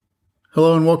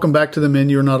Hello and welcome back to the Men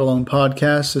You're Not Alone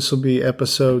podcast. This will be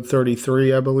episode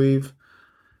 33, I believe.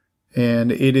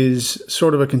 And it is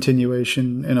sort of a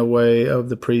continuation in a way of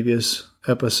the previous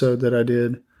episode that I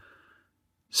did.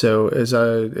 So as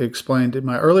I explained in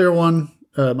my earlier one,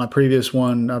 my previous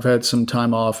one, I've had some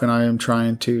time off and I am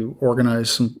trying to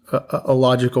organize a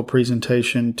logical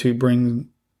presentation to bring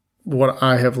what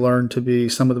I have learned to be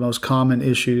some of the most common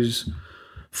issues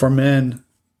for men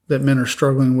that men are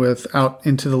struggling with out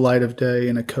into the light of day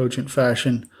in a cogent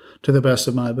fashion to the best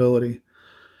of my ability.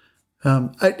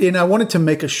 I wanted to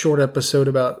make a short episode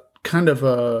about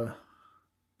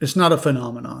it's not a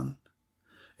phenomenon.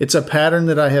 It's a pattern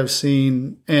that I have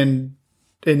seen and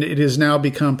it has now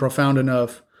become profound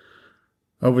enough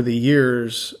over the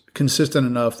years, consistent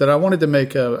enough that I wanted to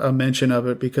make a mention of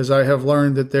it because I have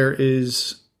learned that there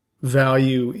is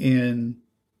value in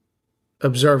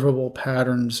observable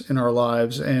patterns in our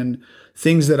lives and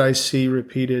things that I see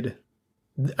repeated.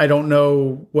 I don't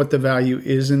know what the value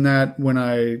is in that when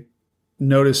I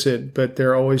notice it, but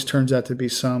there always turns out to be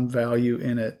some value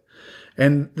in it.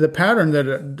 And the pattern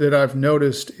that I've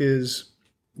noticed is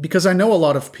because I know a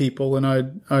lot of people and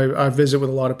I visit with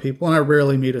a lot of people and I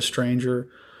rarely meet a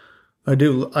stranger. I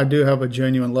do have a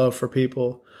genuine love for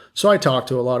people. So I talk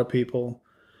to a lot of people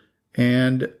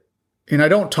and I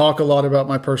don't talk a lot about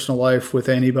my personal life with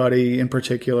anybody in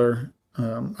particular.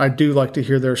 I do like to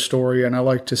hear their story, and I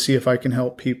like to see if I can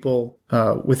help people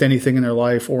with anything in their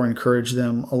life or encourage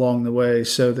them along the way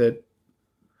so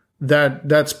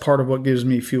that's part of what gives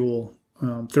me fuel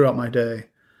throughout my day.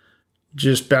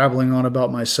 Just babbling on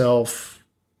about myself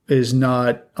is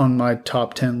not on my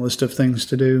top 10 list of things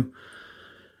to do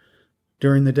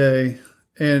during the day.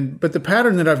 But the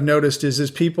pattern that I've noticed is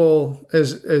as people,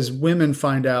 as women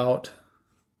find out,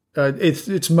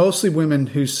 it's mostly women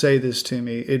who say this to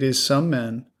me. It is some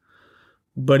men,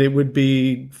 but it would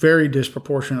be very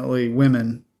disproportionately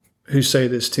women who say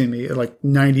this to me, like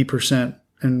 90%,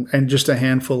 and just a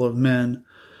handful of men.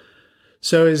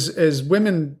 So as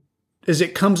women, as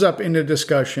it comes up in a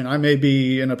discussion, I may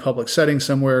be in a public setting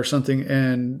somewhere or something,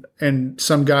 and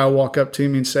some guy will walk up to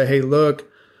me and say, "Hey, look,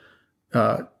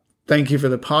 thank you for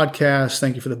the podcast.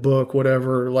 Thank you for the book,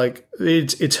 whatever." Like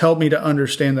it's helped me to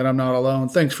understand that I'm not alone.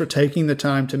 Thanks for taking the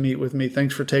time to meet with me.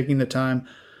 Thanks for taking the time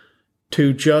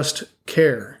to just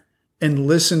care and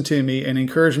listen to me and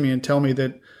encourage me and tell me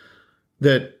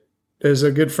that as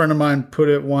a good friend of mine put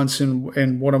it once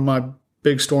in one of my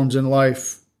big storms in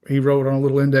life, he wrote on a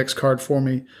little index card for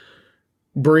me,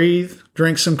 "Breathe,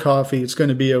 drink some coffee. It's going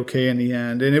to be okay in the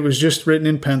end." And it was just written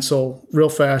in pencil real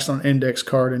fast on an index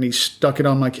card. And he stuck it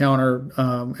on my counter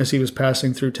as he was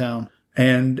passing through town.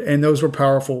 And those were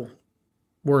powerful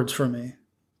words for me.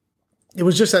 It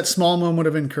was just that small moment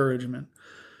of encouragement.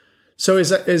 So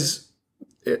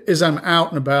as I'm out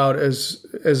and about,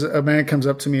 as a man comes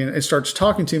up to me and starts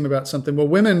talking to him about something, well,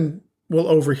 women will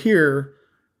overhear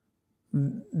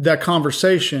that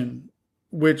conversation,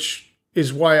 which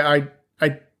is why I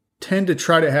tend to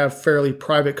try to have fairly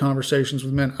private conversations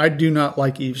with men. I do not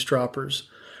like eavesdroppers.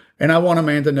 And I want a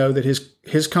man to know that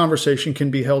his conversation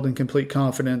can be held in complete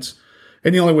confidence.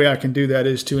 And the only way I can do that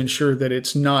is to ensure that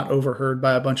it's not overheard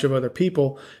by a bunch of other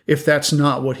people if that's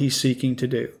not what he's seeking to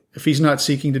do. If he's not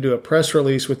seeking to do a press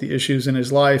release with the issues in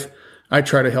his life, I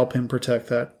try to help him protect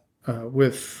that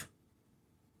with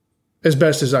as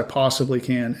best as I possibly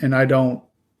can. And I'm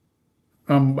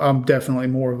definitely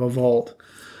more of a vault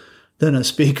than a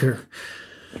speaker.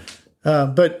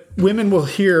 But women will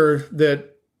hear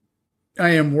that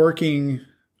I am working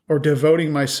or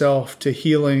devoting myself to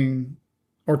healing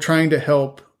or trying to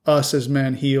help us as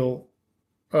men heal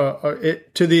to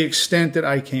the extent that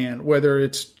I can, whether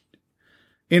it's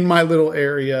in my little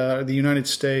area, the United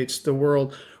States, the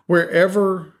world,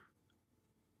 wherever,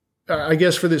 I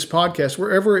guess for this podcast,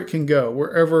 wherever it can go,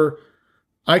 wherever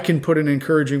I can put an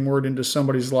encouraging word into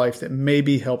somebody's life that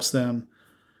maybe helps them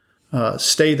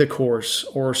stay the course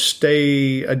or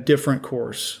stay a different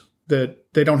course,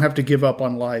 that they don't have to give up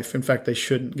on life. In fact, they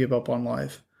shouldn't give up on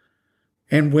life.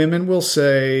 And women will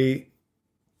say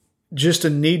just a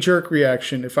knee-jerk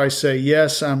reaction. If I say,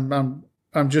 yes, I'm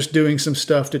just doing some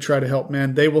stuff to try to help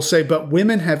men, they will say, but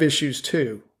women have issues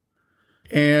too.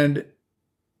 And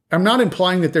I'm not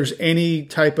implying that there's any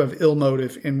type of ill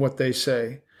motive in what they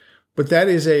say, but that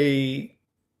is a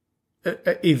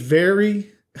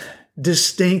very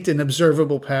distinct and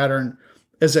observable pattern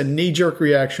as a knee-jerk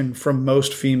reaction from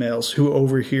most females who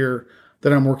overhear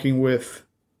that I'm working with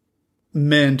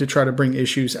men to try to bring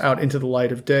issues out into the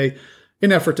light of day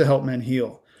in effort to help men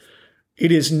heal.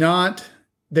 It is not,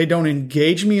 they don't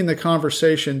engage me in the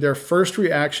conversation. Their first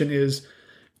reaction is,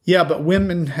 yeah, but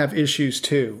women have issues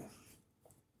too.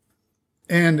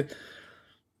 And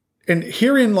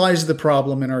herein lies the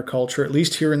problem in our culture, at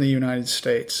least here in the United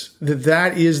States,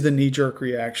 that is the knee-jerk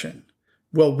reaction.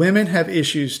 Well, women have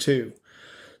issues too.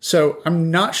 So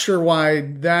I'm not sure why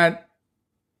that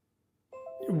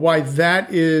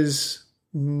is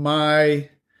my,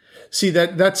 see,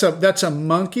 that's a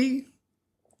monkey.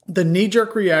 The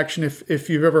knee-jerk reaction, if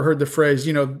you've ever heard the phrase,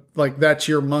 like that's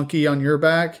your monkey on your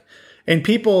back. And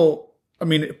people, I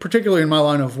mean, particularly in my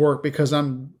line of work, because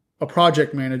I'm a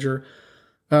project manager,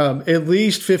 at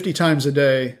least 50 times a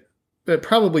day, but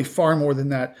probably far more than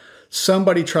that,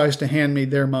 somebody tries to hand me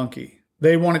their monkey.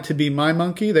 They want it to be my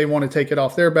monkey. They want to take it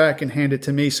off their back and hand it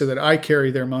to me so that I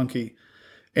carry their monkey.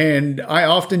 And I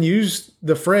often use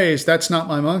the phrase, that's not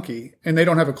my monkey. And they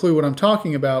don't have a clue what I'm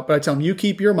talking about, but I tell them, you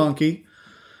keep your monkey,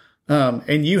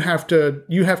 and you have to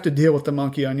deal with the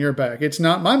monkey on your back. It's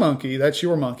not my monkey. That's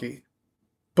your monkey.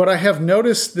 But I have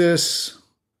noticed this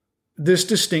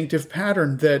distinctive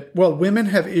pattern that, well, women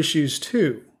have issues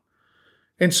too.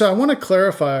 And so I want to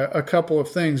clarify a couple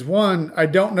of things. One, I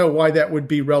don't know why that would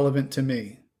be relevant to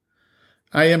me.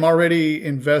 I am already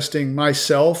investing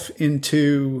myself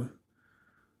into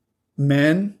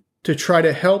men to try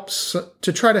to help.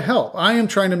 I am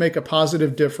trying to make a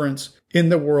positive difference in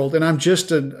the world, and I'm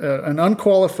just an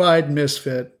unqualified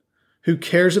misfit who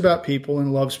cares about people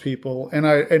and loves people, and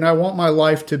I want my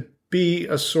life to be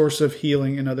a source of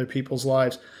healing in other people's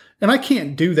lives. And I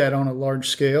can't do that on a large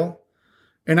scale,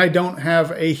 and I don't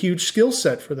have a huge skill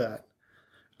set for that.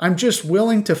 I'm just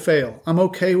willing to fail. I'm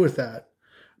okay with that,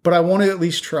 but I want to at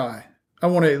least try. I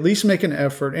want to at least make an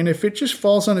effort, and if it just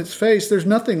falls on its face, there's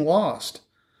nothing lost.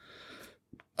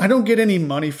 I don't get any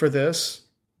money for this.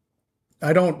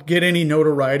 I don't get any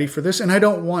notoriety for this, and I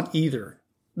don't want either.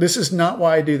 This is not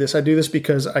why I do this. I do this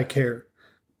because I care,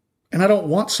 and I don't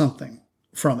want something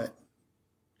from it.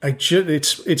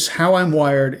 It's how I'm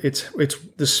wired. It's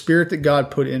the spirit that God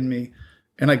put in me,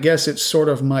 and I guess it's sort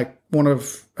of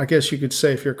I guess you could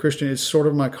say, if you're a Christian, it's sort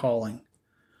of my calling,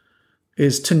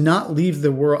 is to not leave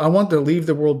the world. I want to leave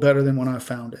the world better than when I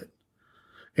found it,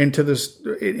 and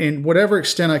in whatever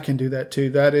extent I can do that too.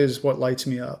 That is what lights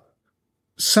me up.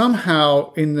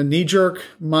 Somehow, in the knee-jerk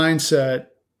mindset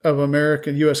of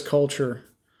American U.S. culture,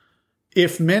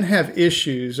 if men have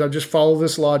issues, I'll just follow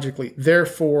this logically.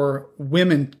 Therefore,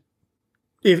 women,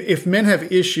 if men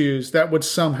have issues, that would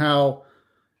somehow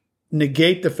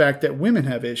negate the fact that women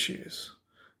have issues.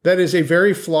 That is a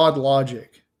very flawed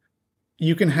logic.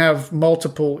 You can have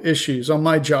multiple issues. On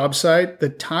my job site, the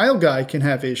tile guy can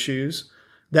have issues.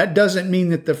 That doesn't mean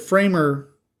that the framer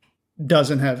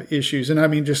doesn't have issues. And I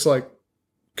mean, just like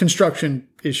construction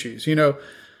issues, I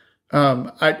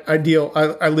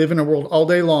live in a world all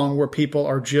day long where people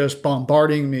are just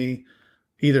bombarding me,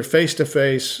 either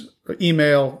face-to-face,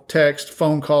 email, text,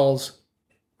 phone calls,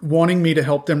 wanting me to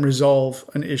help them resolve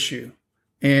an issue.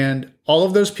 And all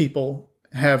of those people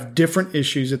have different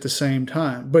issues at the same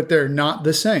time, but they're not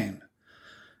the same.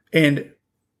 And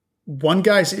one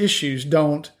guy's issues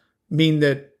don't mean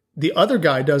that the other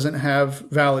guy doesn't have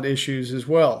valid issues as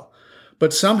well.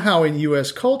 But somehow in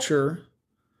U.S. culture,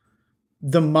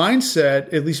 the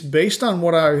mindset, at least based on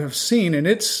what I have seen, and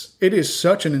it is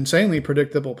such an insanely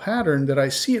predictable pattern that I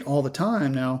see it all the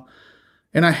time now.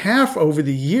 And I have over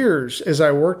the years, as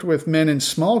I worked with men in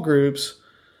small groups,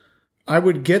 I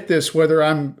would get this whether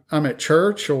I'm at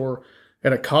church or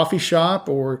at a coffee shop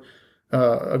or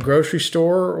a grocery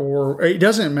store, or it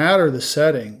doesn't matter the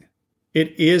setting.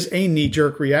 It is a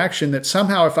knee-jerk reaction that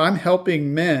somehow if I'm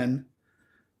helping men,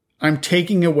 I'm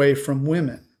taking away from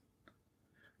women,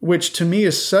 which to me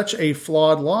is such a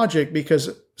flawed logic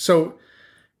so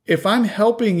if I'm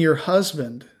helping your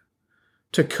husband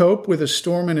to cope with a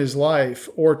storm in his life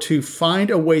or to find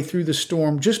a way through the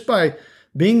storm just by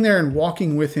being there and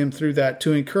walking with him through that,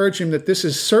 to encourage him that this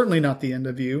is certainly not the end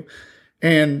of you.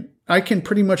 And I can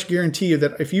pretty much guarantee you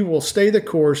that if you will stay the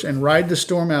course and ride the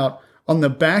storm out, on the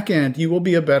back end, you will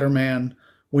be a better man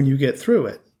when you get through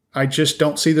it. I just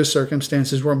don't see the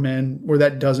circumstances where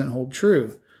that doesn't hold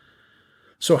true.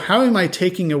 So how am I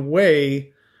taking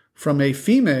away from a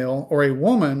female or a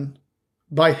woman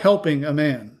by helping a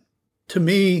man? To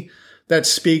me, that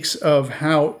speaks of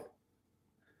how,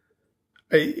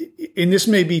 and this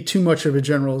may be too much of a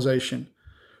generalization,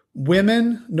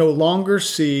 women no longer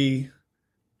see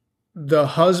the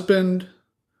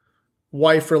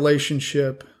husband-wife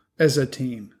relationship as a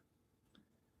team.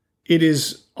 It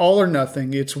is all or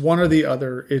nothing. It's one or the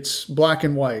other. It's black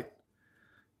and white.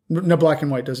 No, black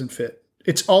and white doesn't fit.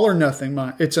 It's all or nothing.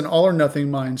 It's an all or nothing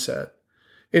mindset.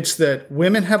 It's that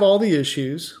women have all the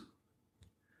issues.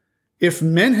 If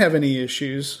men have any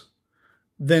issues,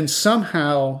 then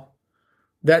somehow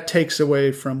that takes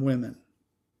away from women.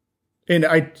 And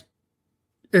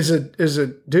as a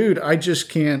dude, I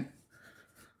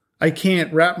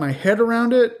can't wrap my head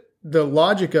around it. The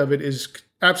logic of it is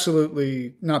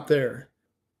absolutely not there.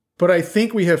 But I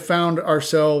think we have found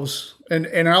ourselves, and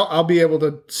I'll be able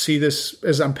to see this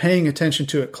as I'm paying attention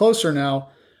to it closer now,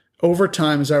 over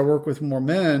time as I work with more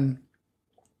men,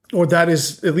 or that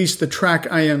is at least the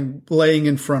track I am laying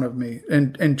in front of me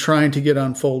and trying to get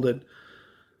unfolded.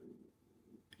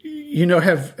 You know,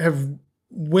 have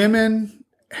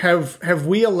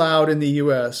we allowed in the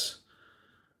U.S.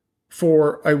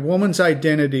 for a woman's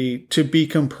identity to be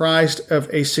comprised of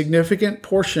a significant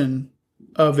portion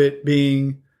of it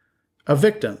being a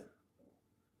victim?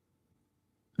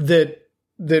 That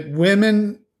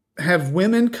women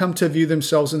come to view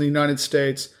themselves in the United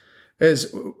States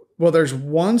as, well, there's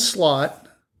one slot,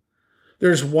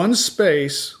 there's one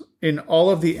space in all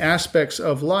of the aspects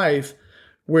of life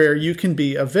where you can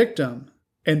be a victim,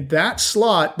 and that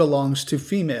slot belongs to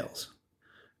females.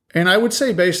 And I would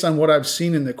say, based on what I've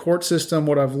seen in the court system,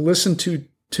 what I've listened to,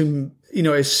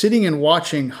 as sitting and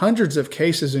watching hundreds of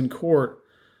cases in court,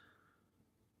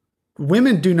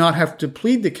 women do not have to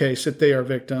plead the case that they are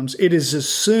victims. It is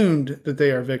assumed that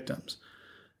they are victims.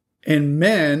 And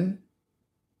men,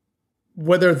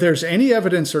 whether there's any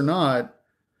evidence or not,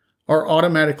 are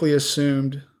automatically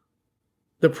assumed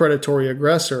the predatory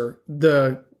aggressor,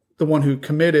 the one who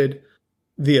committed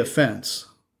the offense.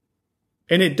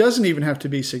 And it doesn't even have to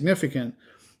be significant.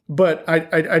 But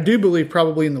I do believe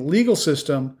probably in the legal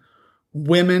system,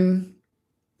 women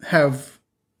have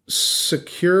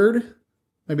secured,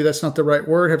 maybe that's not the right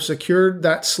word, have secured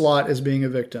that slot as being a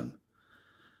victim.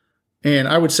 And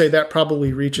I would say that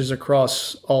probably reaches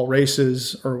across all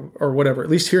races or whatever, at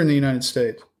least here in the United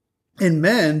States. And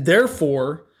men,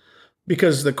 therefore,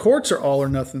 because the courts are all or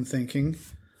nothing thinking,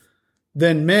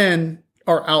 then men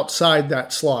are outside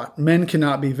that slot. Men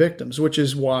cannot be victims, which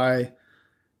is why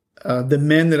the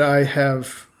men that I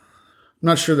have, I'm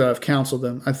not sure that I've counseled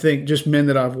them, I think just men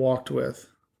that I've walked with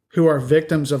who are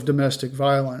victims of domestic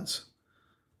violence,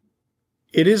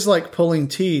 it is like pulling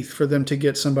teeth for them to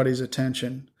get somebody's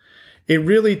attention. It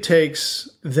really takes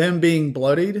them being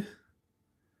bloodied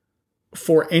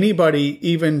for anybody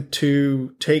even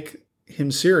to take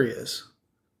him serious.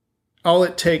 All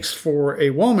it takes for a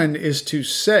woman is to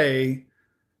say,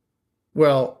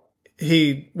 well,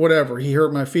 he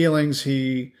hurt my feelings.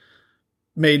 He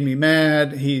made me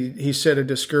mad. He said a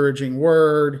discouraging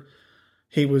word.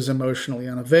 He was emotionally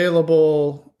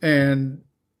unavailable. And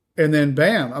then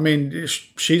bam, I mean,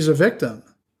 she's a victim.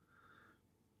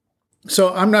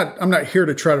 So I'm not here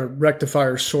to try to rectify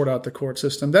or sort out the court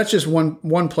system. That's just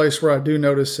one place where I do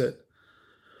notice it.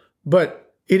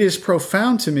 But it is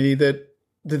profound to me that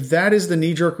is the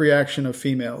knee-jerk reaction of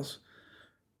females.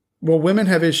 Well, women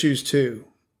have issues too.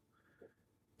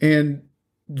 And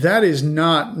that is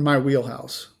not my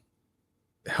wheelhouse.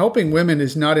 Helping women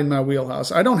is not in my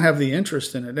wheelhouse. I don't have the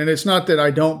interest in it. And it's not that I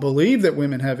don't believe that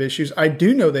women have issues. I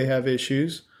do know they have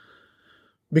issues,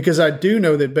 because I do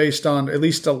know that based on at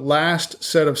least the last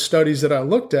set of studies that I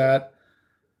looked at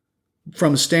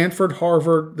from Stanford,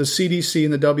 Harvard, the CDC,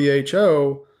 and the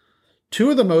WHO,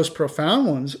 three of the most profound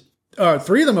ones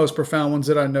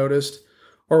that I noticed,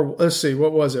 or let's see,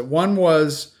 what was it? One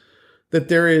was that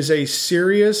there is a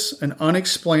serious and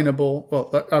unexplainable,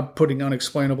 well, I'm putting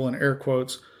unexplainable in air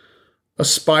quotes, a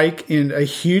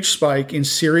huge spike in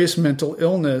serious mental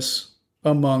illness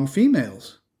among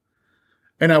females.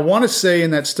 And I want to say in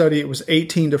that study it was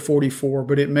 18 to 44,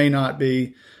 but it may not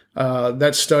be.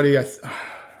 That study, I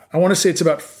want to say it's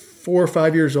about 4 or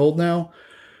 5 years old now.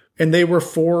 And they were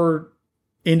 4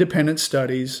 independent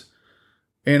studies.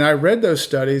 And I read those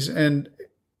studies, and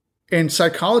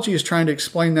psychology is trying to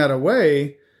explain that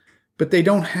away, but they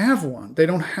don't have one. They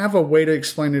don't have a way to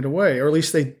explain it away, or at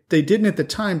least they didn't at the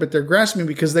time, but they're grasping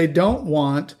because they don't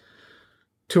want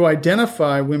to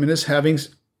identify women as having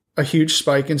a huge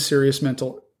spike in serious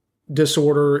mental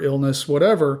disorder, illness,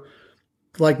 whatever,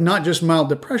 like not just mild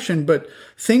depression, but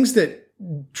things that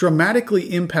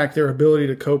dramatically impact their ability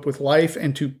to cope with life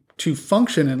and to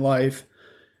function in life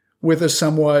with a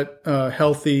somewhat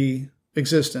healthy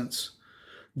existence.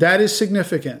 That is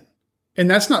significant. And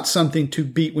that's not something to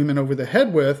beat women over the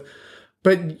head with,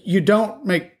 but you don't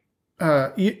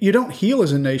you don't heal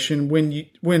as a nation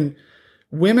when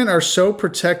women are so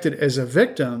protected as a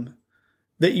victim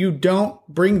that you don't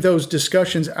bring those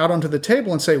discussions out onto the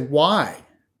table and say, why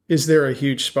is there a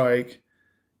huge spike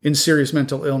in serious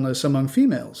mental illness among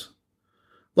females?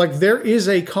 Like, there is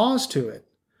a cause to it.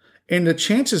 And the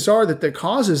chances are that the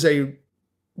cause is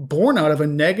born out of a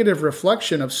negative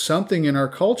reflection of something in our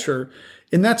culture,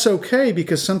 And that's okay,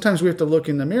 because sometimes we have to look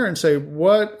in the mirror and say,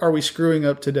 what are we screwing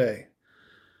up today?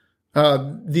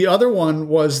 The other one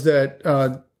was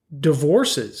that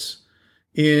divorces,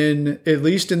 at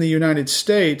least in the United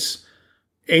States,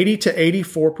 80 to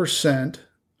 84%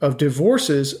 of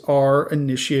divorces are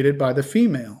initiated by the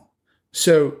female.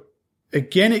 So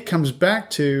again, it comes back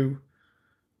to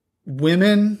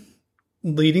women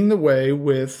leading the way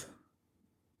with,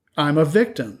 I'm a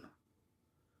victim.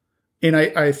 And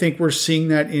I think we're seeing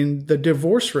that in the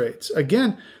divorce rates.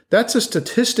 Again, that's a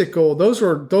statistical, those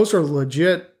are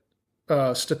legit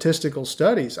statistical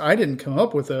studies. I didn't come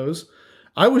up with those.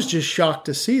 I was just shocked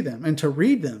to see them and to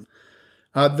read them.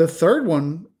 The third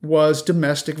one was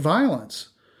domestic violence.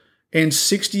 And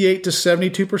 68 to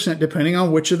 72%, depending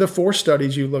on which of the 4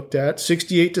 studies you looked at,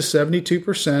 68 to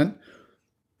 72%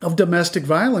 of domestic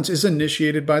violence is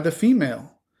initiated by the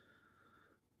female.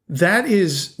 That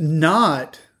is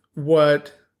not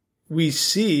what we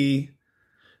see.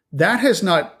 That has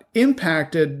not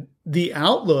impacted the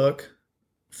outlook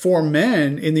for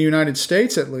men in the United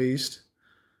States, at least.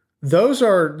 Those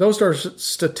are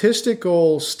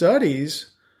statistical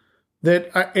studies that,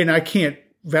 I can't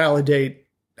validate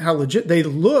how legit they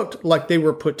looked. Like they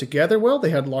were put together well. They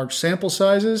had large sample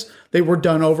sizes. They were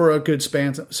done over a good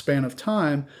span of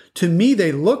time. To me,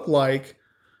 they looked like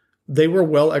they were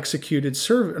well executed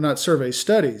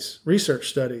research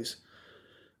studies.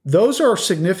 Those are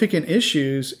significant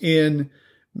issues. In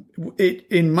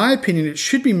my opinion, it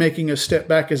should be making a step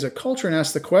back as a culture and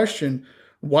ask the question,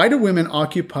 why do women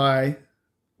occupy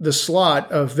the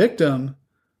slot of victim?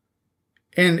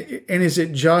 And is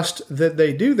it just that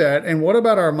they do that? And what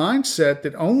about our mindset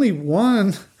that only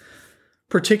one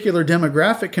particular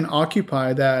demographic can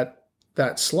occupy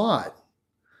that slot?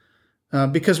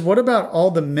 Because what about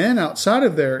all the men outside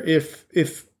of there?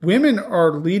 If women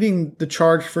are leading the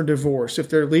charge for divorce, if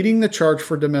they're leading the charge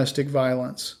for domestic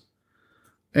violence,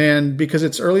 and because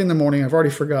it's early in the morning, I've already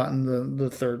forgotten the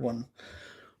third one.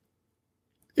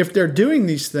 If they're doing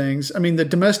these things, I mean, the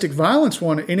domestic violence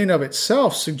one in and of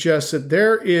itself suggests that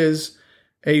there is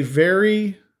a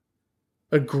very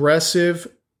aggressive,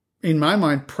 in my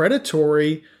mind,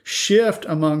 predatory shift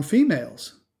among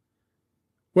females.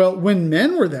 Well, when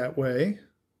men were that way,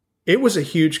 it was a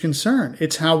huge concern.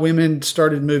 It's how women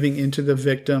started moving into the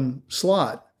victim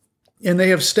slot. And they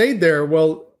have stayed there.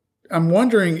 Well, I'm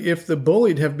wondering if the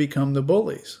bullied have become the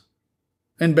bullies.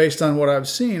 And based on what I've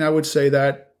seen, I would say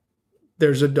that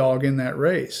there's a dog in that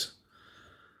race.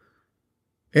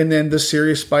 And then the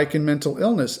serious spike in mental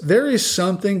illness. There is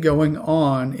something going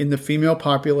on in the female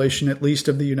population, at least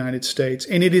of the United States,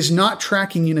 and it is not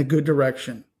tracking in a good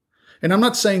direction. And I'm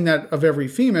not saying that of every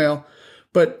female,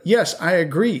 but yes, I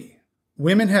agree.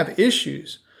 Women have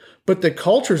issues, but the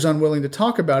culture's unwilling to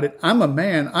talk about it. I'm a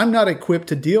man. I'm not equipped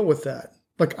to deal with that.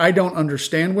 Like, I don't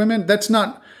understand women. That's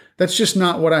just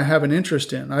not what I have an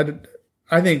interest in.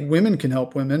 I think women can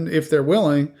help women if they're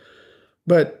willing,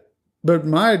 but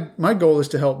my goal is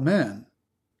to help men.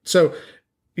 So,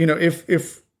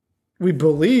 if we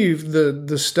believe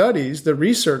the studies, the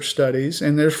research studies,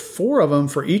 and there's 4 of them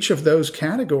for each of those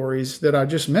categories that I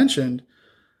just mentioned,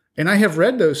 and I have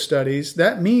read those studies,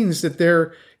 that means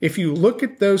that if you look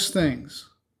at those things,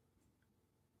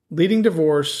 leading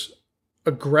divorce,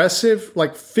 aggressive,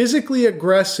 like physically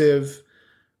aggressive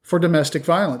for domestic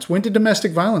violence. When did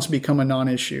domestic violence become a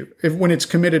non-issue? When it's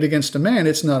committed against a man,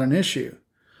 it's not an issue.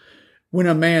 When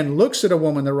a man looks at a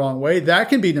woman the wrong way, that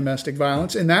can be domestic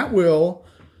violence, and that will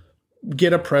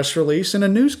get a press release and a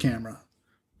news camera.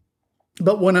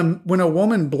 But when a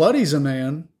woman bloodies a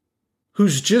man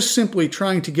who's just simply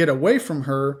trying to get away from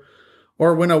her,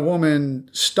 or when a woman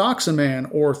stalks a man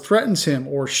or threatens him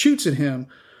or shoots at him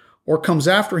or comes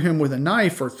after him with a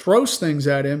knife or throws things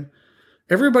at him,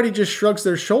 everybody just shrugs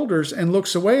their shoulders and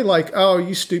looks away like, oh,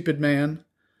 you stupid man,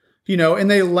 and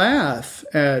they laugh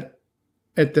at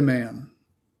the man.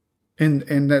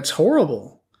 And that's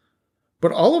horrible.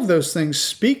 But all of those things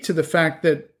speak to the fact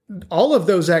that all of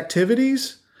those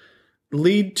activities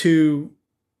lead to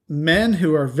men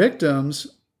who are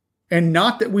victims, and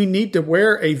not that we need to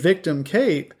wear a victim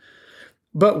cape,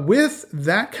 but with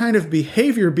that kind of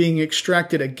behavior being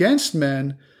extracted against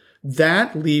men,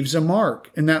 that leaves a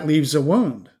mark and that leaves a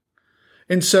wound.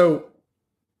 And so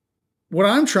what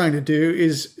I'm trying to do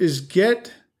is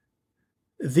get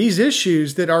these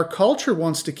issues that our culture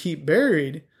wants to keep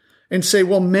buried and say,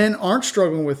 well, men aren't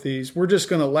struggling with these. We're just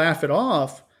going to laugh it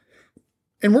off.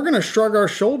 And we're going to shrug our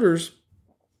shoulders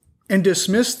and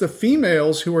dismiss the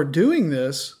females who are doing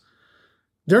this.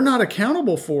 They're not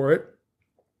accountable for it,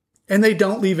 and they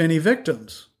don't leave any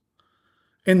victims.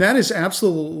 And that is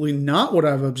absolutely not what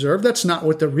I've observed. That's not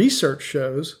what the research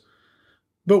shows.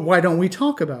 But why don't we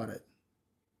talk about it?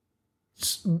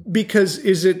 Because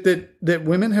is it that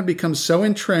women have become so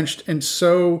entrenched and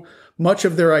so much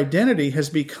of their identity has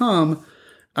become,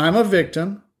 I'm a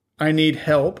victim, I need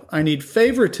help, I need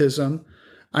favoritism,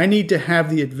 I need to have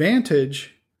the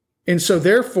advantage, and so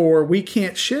therefore we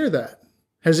can't share that?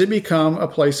 Has it become a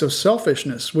place of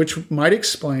selfishness, which might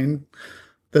explain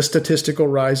the statistical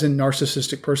rise in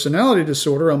narcissistic personality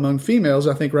disorder among females?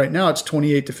 I think right now it's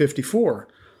 28 to 54.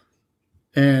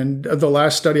 And the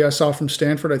last study I saw from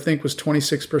Stanford, I think, was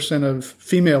 26% of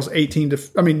females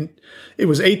it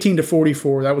was 18 to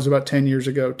 44. That was about 10 years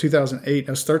ago, 2008.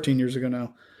 That's 13 years ago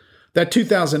now. That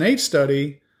 2008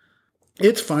 study,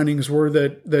 its findings were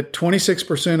that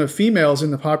 26% of females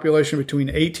in the population between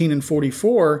 18 and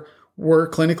 44 were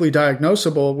clinically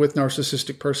diagnosable with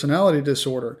narcissistic personality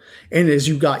disorder. And as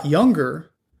you got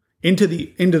younger,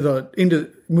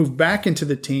 moved back into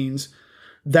the teens,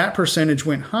 that percentage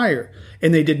went higher,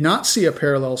 and they did not see a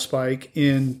parallel spike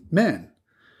in men.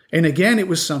 And again, it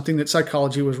was something that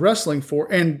psychology was wrestling for.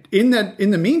 And in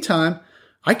the meantime,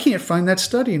 I can't find that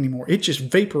study anymore. It just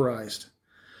vaporized.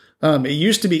 It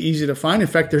used to be easy to find. In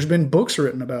fact, there's been books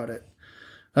written about it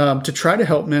to try to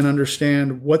help men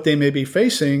understand what they may be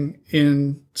facing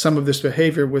in some of this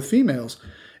behavior with females.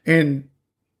 And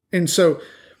so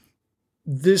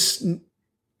this,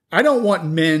 I don't want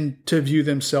men to view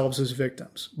themselves as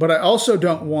victims, but I also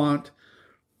don't want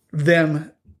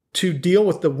them to deal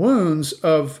with the wounds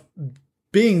of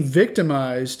being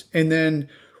victimized and then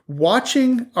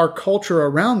watching our culture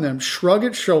around them shrug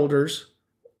its shoulders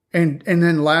and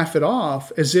then laugh it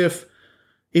off as if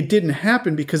it didn't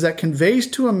happen, because that conveys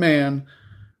to a man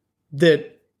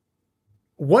that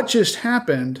what just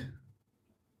happened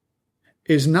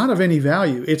is not of any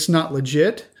value. It's not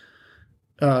legit.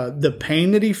 The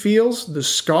pain that he feels, the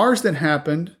scars that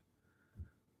happened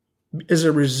as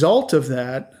a result of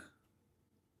that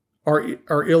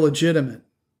are illegitimate.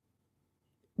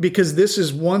 Because this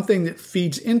is one thing that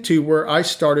feeds into where I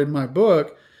started my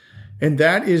book, and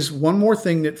that is one more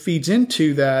thing that feeds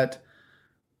into that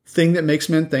thing that makes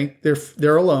men think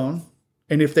they're alone.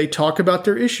 And if they talk about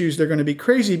their issues, they're going to be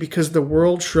crazy because the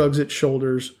world shrugs its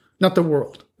shoulders. Not the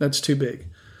world. That's too big.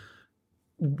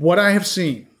 What I have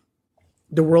seen,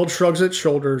 the world shrugs its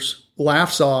shoulders,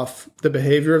 laughs off the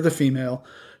behavior of the female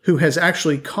who has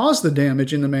actually caused the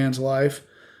damage in the man's life.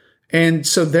 And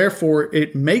so therefore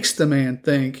it makes the man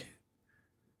think,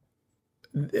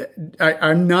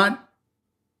 I'm not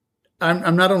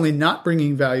only not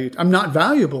bringing value, I'm not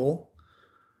valuable,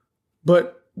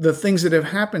 but the things that have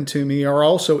happened to me are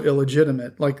also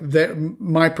illegitimate. Like that,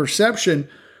 my perception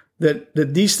that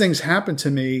these things happen to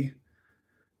me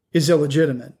is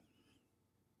illegitimate.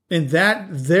 And that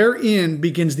therein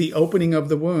begins the opening of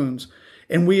the wounds.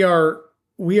 And we are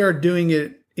doing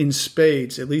it in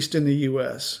spades, at least in the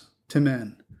U.S., to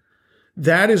men.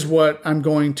 That is what I'm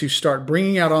going to start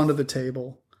bringing out onto the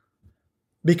table,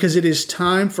 because it is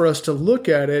time for us to look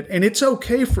at it. And it's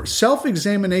okay for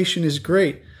self-examination is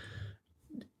great.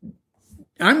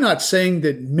 I'm not saying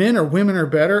that men or women are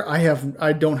better.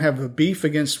 I don't have a beef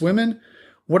against women.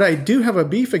 What I do have a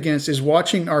beef against is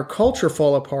watching our culture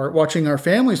fall apart, watching our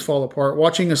families fall apart,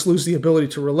 watching us lose the ability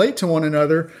to relate to one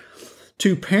another,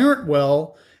 to parent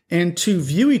well, and to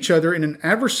view each other in an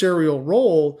adversarial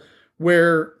role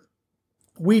where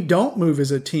we don't move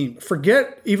as a team.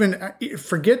 Forget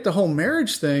the whole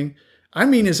marriage thing. I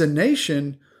mean, as a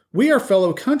nation, we are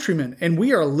fellow countrymen, and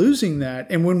we are losing that.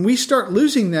 And when we start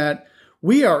losing that,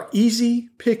 we are easy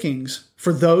pickings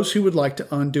for those who would like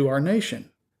to undo our nation.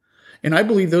 And I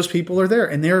believe those people are there,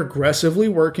 and they're aggressively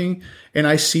working, and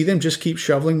I see them just keep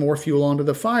shoveling more fuel onto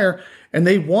the fire. And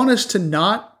they want us to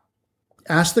not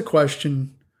ask the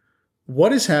question,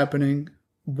 what is happening?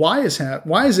 Why is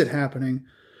it happening?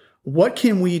 What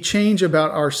can we change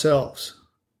about ourselves?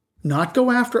 Not go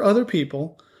after other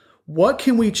people. What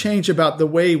can we change about the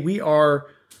way we are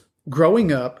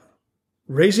growing up,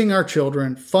 raising our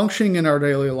children, functioning in our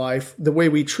daily life, the way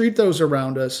we treat those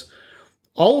around us?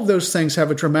 All of those things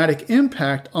have a dramatic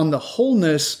impact on the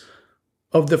wholeness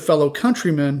of the fellow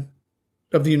countrymen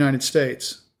of the United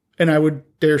States. And I would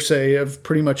dare say of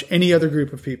pretty much any other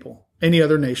group of people, any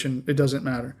other nation, it doesn't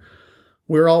matter.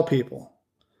 We're all people.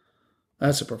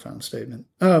 That's a profound statement.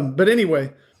 But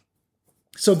anyway,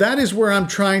 so that is where I'm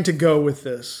trying to go with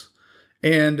this.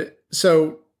 And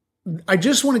so I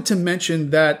just wanted to mention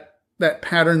that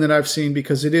pattern that I've seen,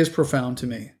 because it is profound to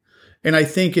me. And I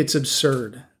think it's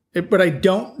absurd. But I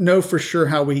don't know for sure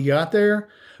how we got there,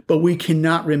 but we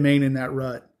cannot remain in that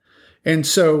rut. And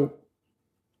so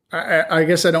I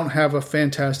guess I don't have a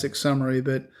fantastic summary,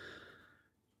 but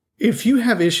if you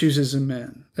have issues as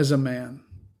a man,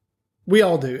 we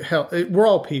all do. Hell, we're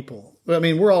all people. I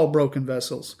mean, we're all broken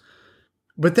vessels,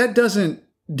 but that doesn't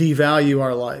devalue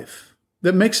our life.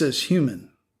 That makes us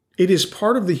human. It is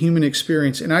part of the human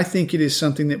experience. And I think it is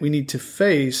something that we need to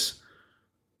face,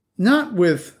 not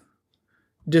with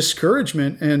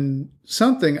discouragement and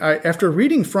something. After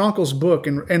reading Frankl's book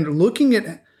and looking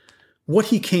at what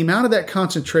he came out of that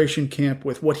concentration camp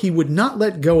with, what he would not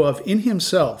let go of in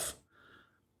himself,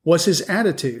 was his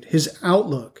attitude, his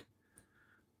outlook,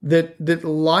 that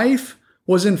life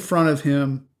was in front of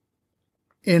him.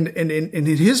 And in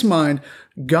his mind,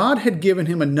 God had given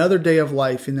him another day of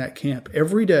life in that camp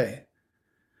every day.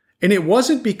 And it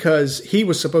wasn't because he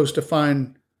was supposed to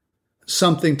find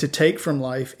something to take from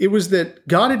life. It was that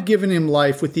God had given him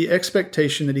life with the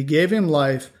expectation that he gave him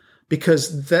life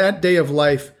because that day of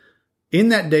life, in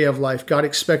that day of life, God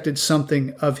expected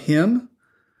something of him.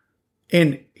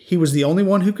 And he was the only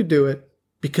one who could do it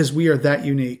because we are that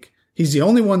unique. He's the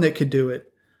only one that could do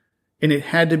it. And it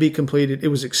had to be completed. It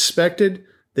was expected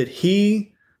that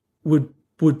he would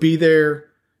be there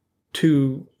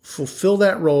to fulfill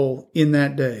that role in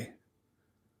that day.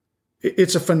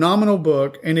 It's a phenomenal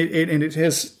book, and it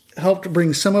has helped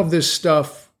bring some of this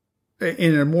stuff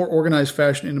in a more organized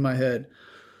fashion into my head.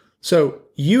 So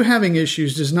you having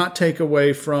issues does not take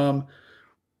away from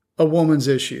a woman's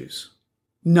issues.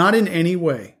 Not in any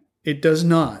way. It does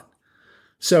not.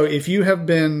 So if you have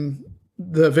been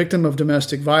the victim of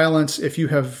domestic violence, if you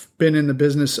have been in the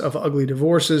business of ugly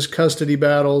divorces, custody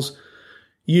battles,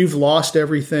 you've lost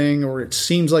everything, or it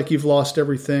seems like you've lost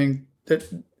everything, that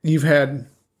you've had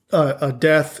a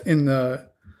death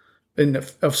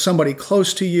of somebody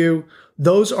close to you,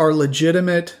 those are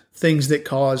legitimate things that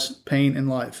cause pain in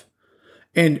life.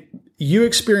 And you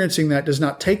experiencing that does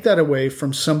not take that away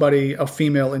from somebody, a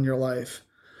female in your life.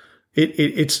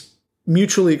 It's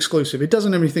mutually exclusive. It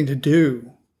doesn't have anything to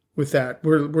do with that.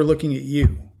 We're looking at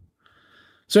you.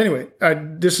 So anyway,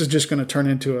 this is just going to turn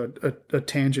into a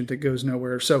tangent that goes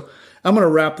nowhere. So I'm going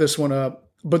to wrap this one up.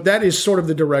 But that is sort of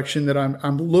the direction that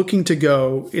I'm looking to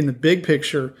go in the big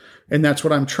picture. And that's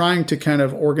what I'm trying to kind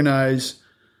of organize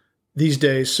these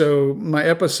days. So my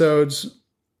episodes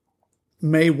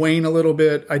may wane a little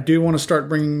bit. I do want to start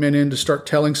bringing men in to start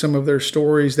telling some of their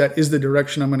stories. That is the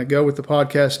direction I'm going to go with the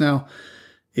podcast now,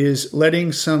 is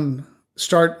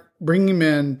start bringing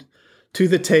men to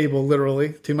the table,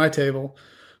 literally to my table,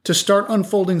 to start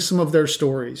unfolding some of their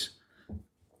stories.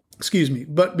 Excuse me.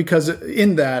 But because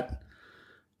in that,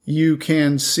 you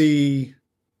can see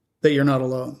that you're not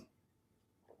alone,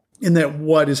 and that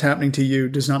what is happening to you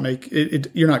does not make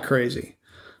it, you're not crazy.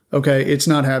 Okay. It's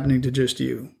not happening to just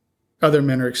you. Other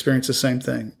men are experiencing the same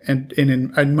thing. And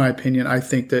in my opinion, I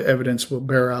think the evidence will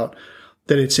bear out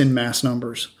that it's in mass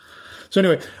numbers. So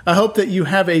anyway, I hope that you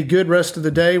have a good rest of the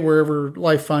day wherever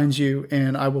life finds you,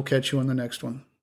 and I will catch you on the next one.